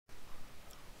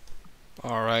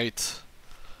Alright.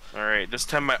 Alright, this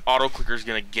time my auto clicker's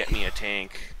gonna get me a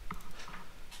tank.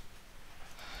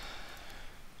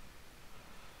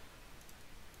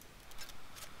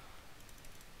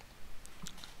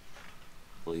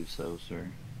 I believe so, sir.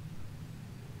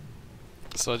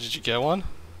 So did you get one?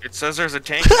 It says there's a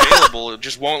tank available, it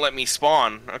just won't let me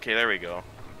spawn. Okay, there we go.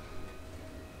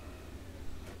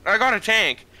 I got a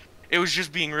tank. It was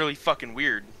just being really fucking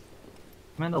weird.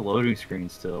 I'm in the loading screen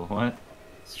still. What?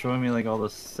 It's showing me like all the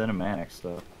cinematic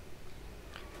stuff.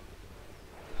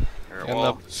 Alright,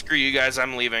 well, screw you guys,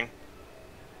 I'm leaving.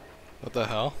 What the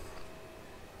hell?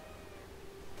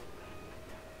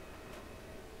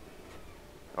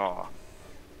 Oh.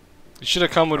 You should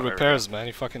have come with repairs, man,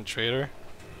 you fucking traitor.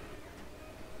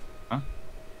 Huh?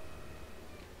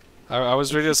 I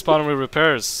was ready to spawn with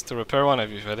repairs to repair one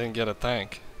of you if I didn't get a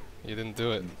tank. You didn't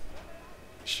do it.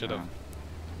 Should have.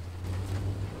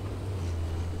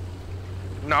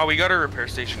 No, we got a repair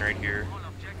station right here.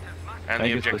 And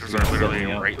the objectives are literally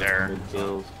right there.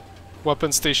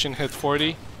 Weapon station hit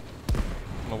 40.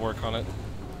 I'm gonna work on it.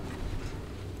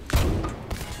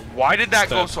 Why did that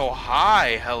go so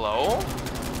high? Hello?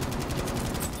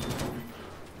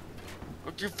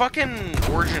 Your fucking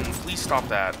Origin, please stop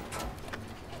that.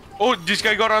 Oh, this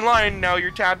guy got online, now you're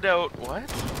tabbed out. What?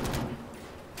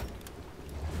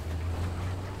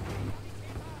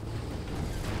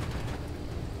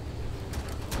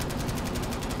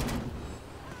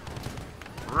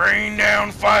 Rain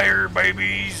down fire,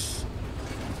 babies!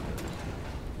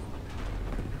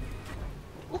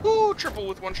 Woohoo! Triple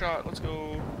with one shot, let's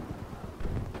go.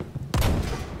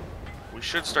 We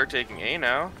should start taking A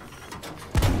now.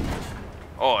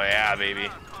 Oh yeah, baby.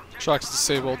 Truck's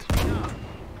disabled.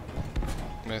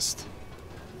 Missed.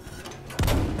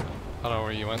 I don't know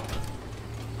where you went.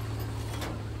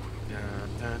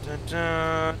 Dun, dun,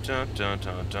 dun, dun, dun,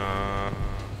 dun, dun.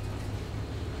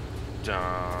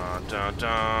 Dun, dun,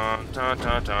 dun, dun,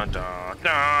 dun, dun, dun,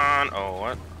 dun. Oh,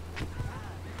 what?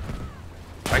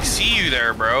 I see you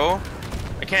there, bro.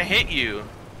 I can't hit you.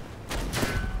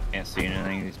 Can't see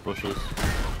anything in these bushes.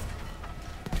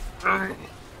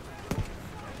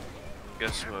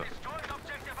 Guess what?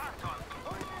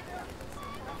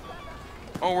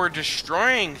 Oh, we're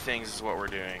destroying things is what we're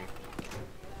doing.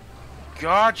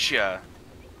 Gotcha.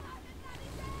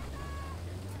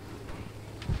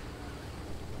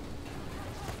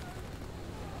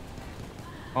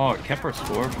 Oh, it kept our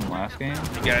score from last game?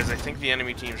 Hey guys, I think the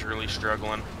enemy team's really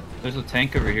struggling. There's a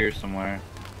tank over here somewhere.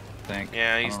 I think.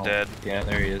 Yeah, he's dead. Yeah,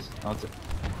 there he is. Oh, it's a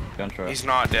gun truck. He's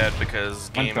not dead because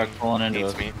Gun game truck pulling into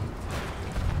hates us. me.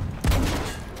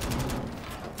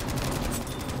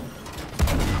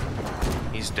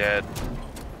 He's dead.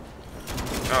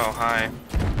 Oh, hi.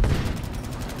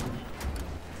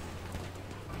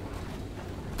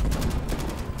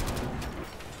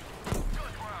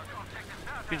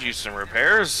 Could use some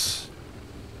repairs.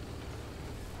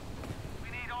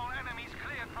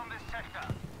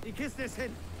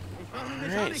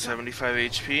 Alright, 75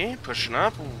 HP, pushing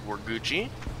up, we're Gucci.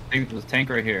 I think there's a tank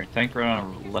right here. Tank right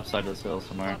on the left side of this hill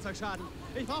somewhere.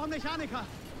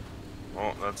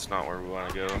 Oh, that's not where we want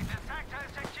to go.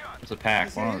 It's a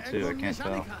pack, one of the two, I can't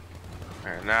tell.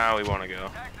 Alright, now we want to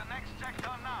go.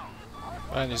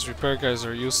 Man, these repair guys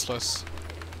are useless.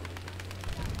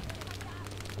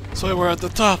 So we're at the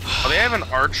top. Oh, they have an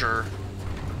archer.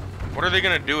 What are they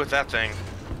gonna do with that thing?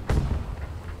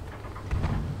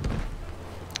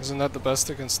 Isn't that the best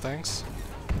against tanks?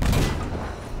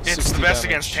 It's 60 the best damage.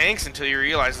 against tanks until you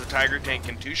realize the Tiger tank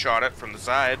can two-shot it from the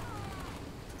side.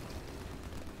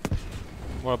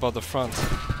 What about the front?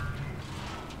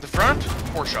 The front,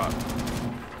 4-shot.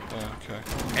 Yeah, okay.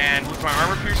 And with my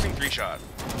armor piercing, 3-shot.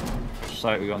 Which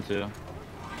side are we going to?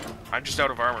 I'm just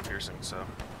out of armor piercing, so.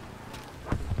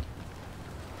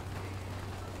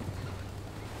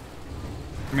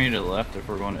 For me to the left if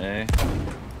we're going A.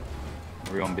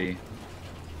 Or we're going B.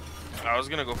 I was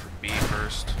gonna go for B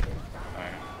first.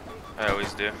 Alright. I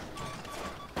always do.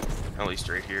 At least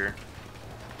right here.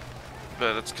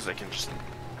 But that's because I can just...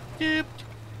 Doop.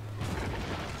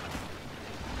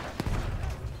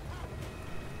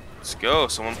 Let's go.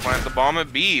 Someone plant the bomb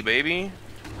at B, baby.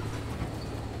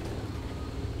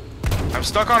 I'm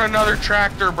stuck on another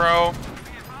tractor, bro.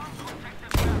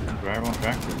 Drive on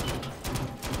tractors.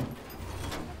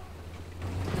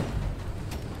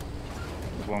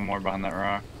 There's one more behind that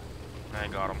rock. I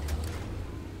got him.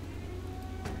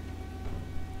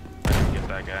 I didn't get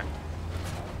that guy.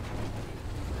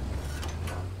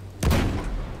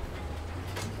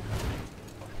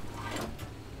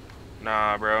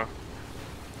 Nah, bro.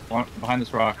 One behind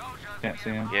this rock. Can't see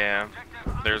him. Yeah,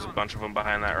 there's a bunch of them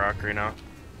behind that rock right now.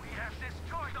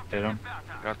 Hit him.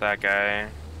 Got that guy.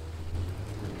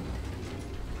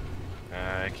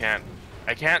 I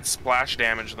can't splash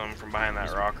damage them from behind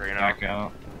that rock right now. Back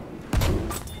out.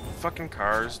 Fucking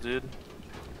cars, dude.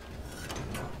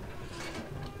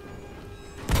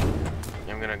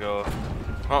 I'm gonna go.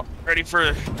 Oh, ready for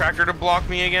the tractor to block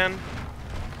me again?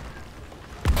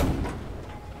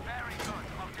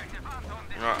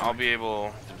 You know what, I'll be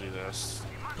able to do this.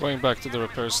 Going back to the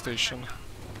repair station.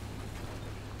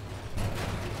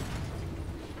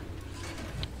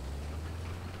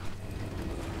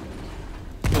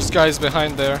 There's guys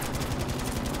behind there.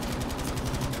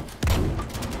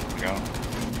 Go.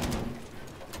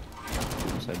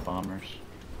 Said bombers.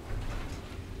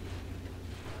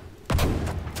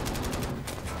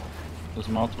 There's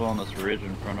multiple on this ridge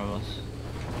in front of us.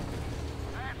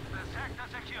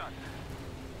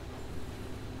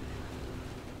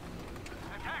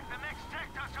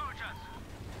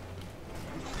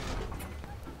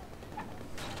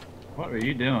 What are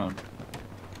you doing?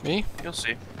 Me? You'll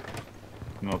see.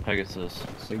 No, Pegasus.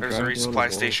 There's a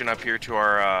resupply station up here to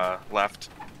our left.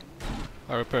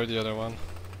 I repaired the other one.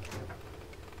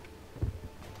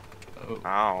 Oh.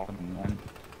 Ow. Man.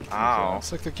 Ow.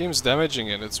 It's like the game's damaging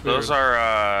it. It's weird. Those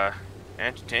are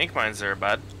anti-tank mines there,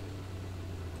 bud.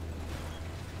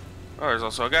 Oh, there's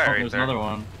also a guy right there's there. another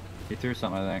one. He threw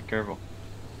something, I think. Careful.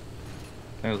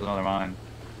 I think it was another mine.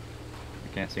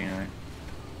 I can't see anything.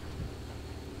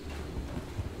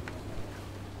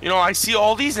 You know, I see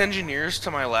all these engineers to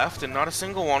my left, and not a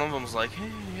single one of them's like, hey,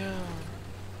 yeah.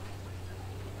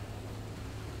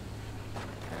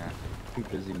 Yeah. Too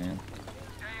busy, man.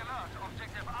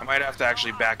 I might have to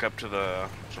actually back up to the,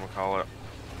 whatchamacallit.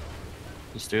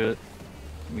 Just do it.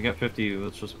 We got 50,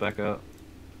 let's just back up.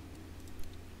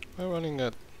 Am I running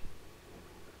that?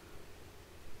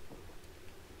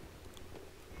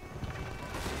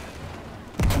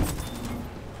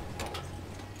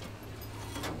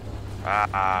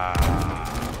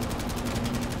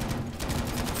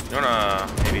 You wanna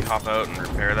maybe hop out and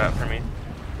repair that for me?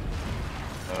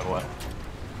 What?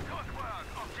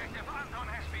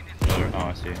 Oh,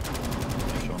 I see.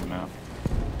 Show them now.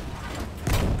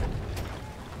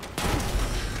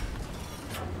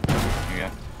 Here you go.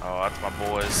 Oh, that's my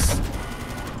boys.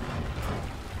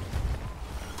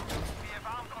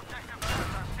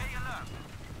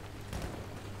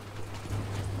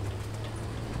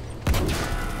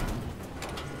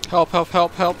 Help, help,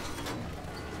 help, help.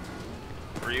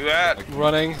 Where you at?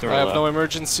 Running. Throw I have left. no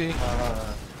emergency.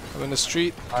 I'm in the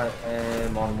street. I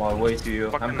am on my way to you.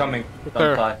 Fucking I'm coming.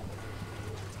 repair. Don't die.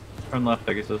 Turn left,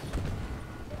 Pegasus.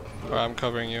 Alright, I'm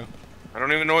covering you. I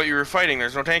don't even know what you were fighting.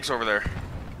 There's no tanks over there.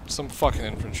 Some fucking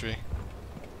infantry.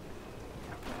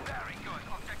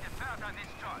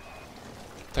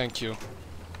 Thank you.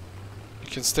 You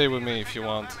can stay with me if you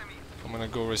want. I'm gonna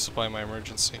go resupply my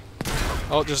emergency.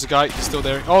 Oh, there's a guy. He's still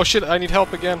there. Oh shit, I need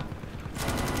help again.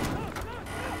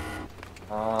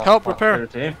 Help, fuck, repair. there's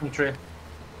the infantry.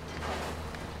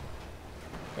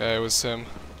 Yeah, it was him.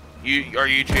 Are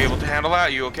you two able to handle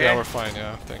that? You okay? Yeah, we're fine,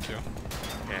 yeah. Thank you.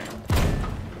 Okay.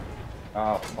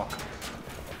 Oh, fuck.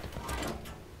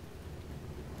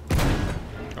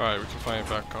 Alright, we can finally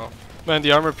back off. Man,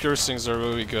 the armor piercings are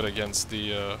really good against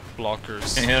the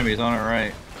blockers. Can't hit him, he's on it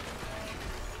right.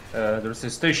 There's a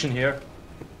station here.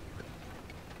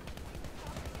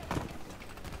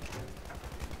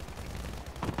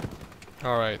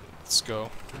 Alright, let's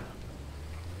go.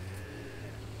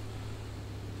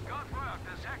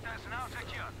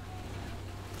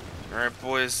 Alright,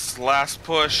 boys. Last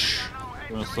push.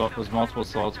 There's multiple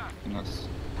assaults in this.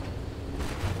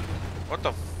 What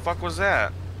the fuck was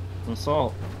that? It's an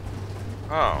assault.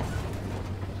 Oh.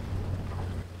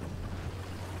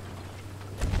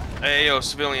 Hey, yo,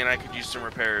 civilian, I could use some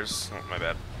repairs. Oh, my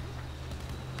bad.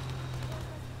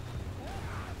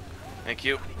 Thank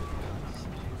you.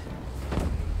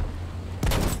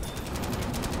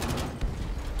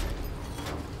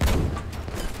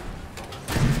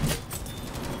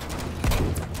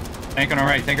 Tank on our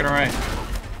right, tank on our right.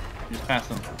 Just past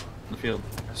them. In the field.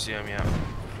 I see him, yeah.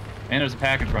 And there's a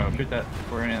pack in front of him. Shoot that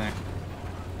before anything.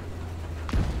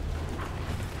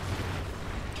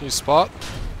 Can you spot?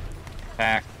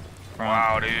 Pack. Front.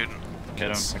 Wow, dude.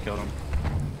 Hit him. I killed him.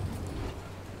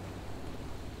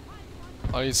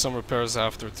 I'll need some repairs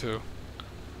after too.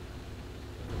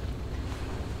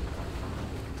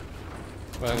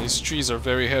 Man, these trees are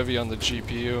very heavy on the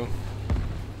GPU.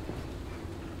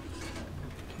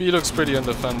 B looks pretty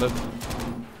undefended.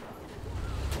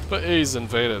 But A's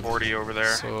invaded. 40 over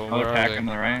there. So Another where are pack they? on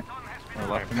the right. Or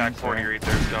Alright, left. of me, pack 40 sorry. right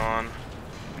there's gone.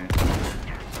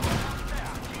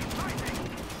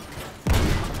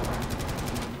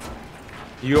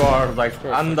 You are like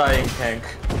Perfect. undying tank.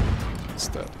 It's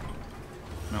dead.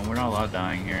 No, we're not allowed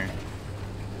dying here.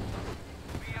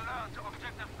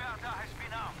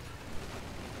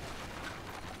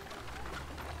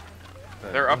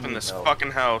 They're up in this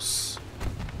fucking house.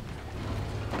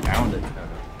 Found it.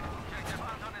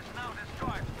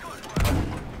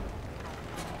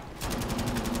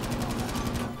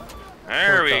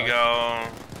 There we Okay. go.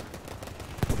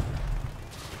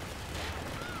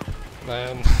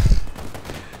 Man,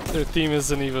 their team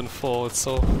isn't even full. It's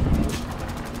so.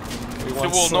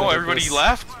 Well, no, everybody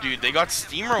left, dude. They got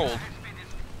steamrolled.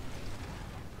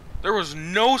 There was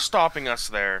no stopping us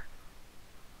there.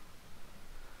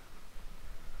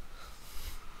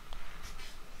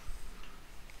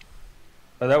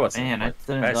 Oh, that was Man, I my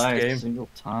didn't best die a game. single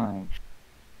time.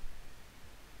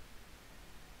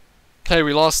 Hey,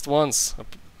 we lost once.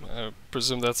 I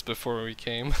presume that's before we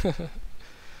came.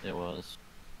 It was.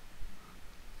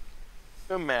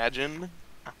 Imagine.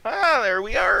 Ah, there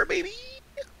we are, baby.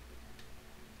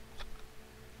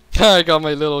 I got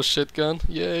my little shit gun.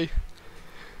 Yay.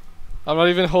 I'm not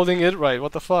even holding it right.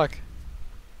 What the fuck?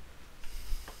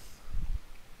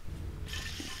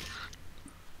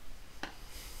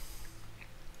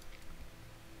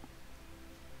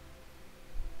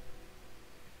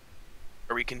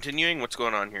 Are we continuing? What's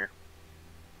going on here?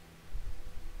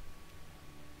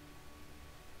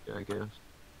 Yeah, I guess.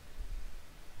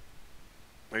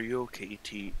 Are you okay,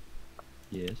 T?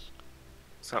 Yes.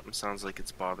 Something sounds like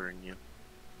it's bothering you.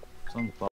 It's on the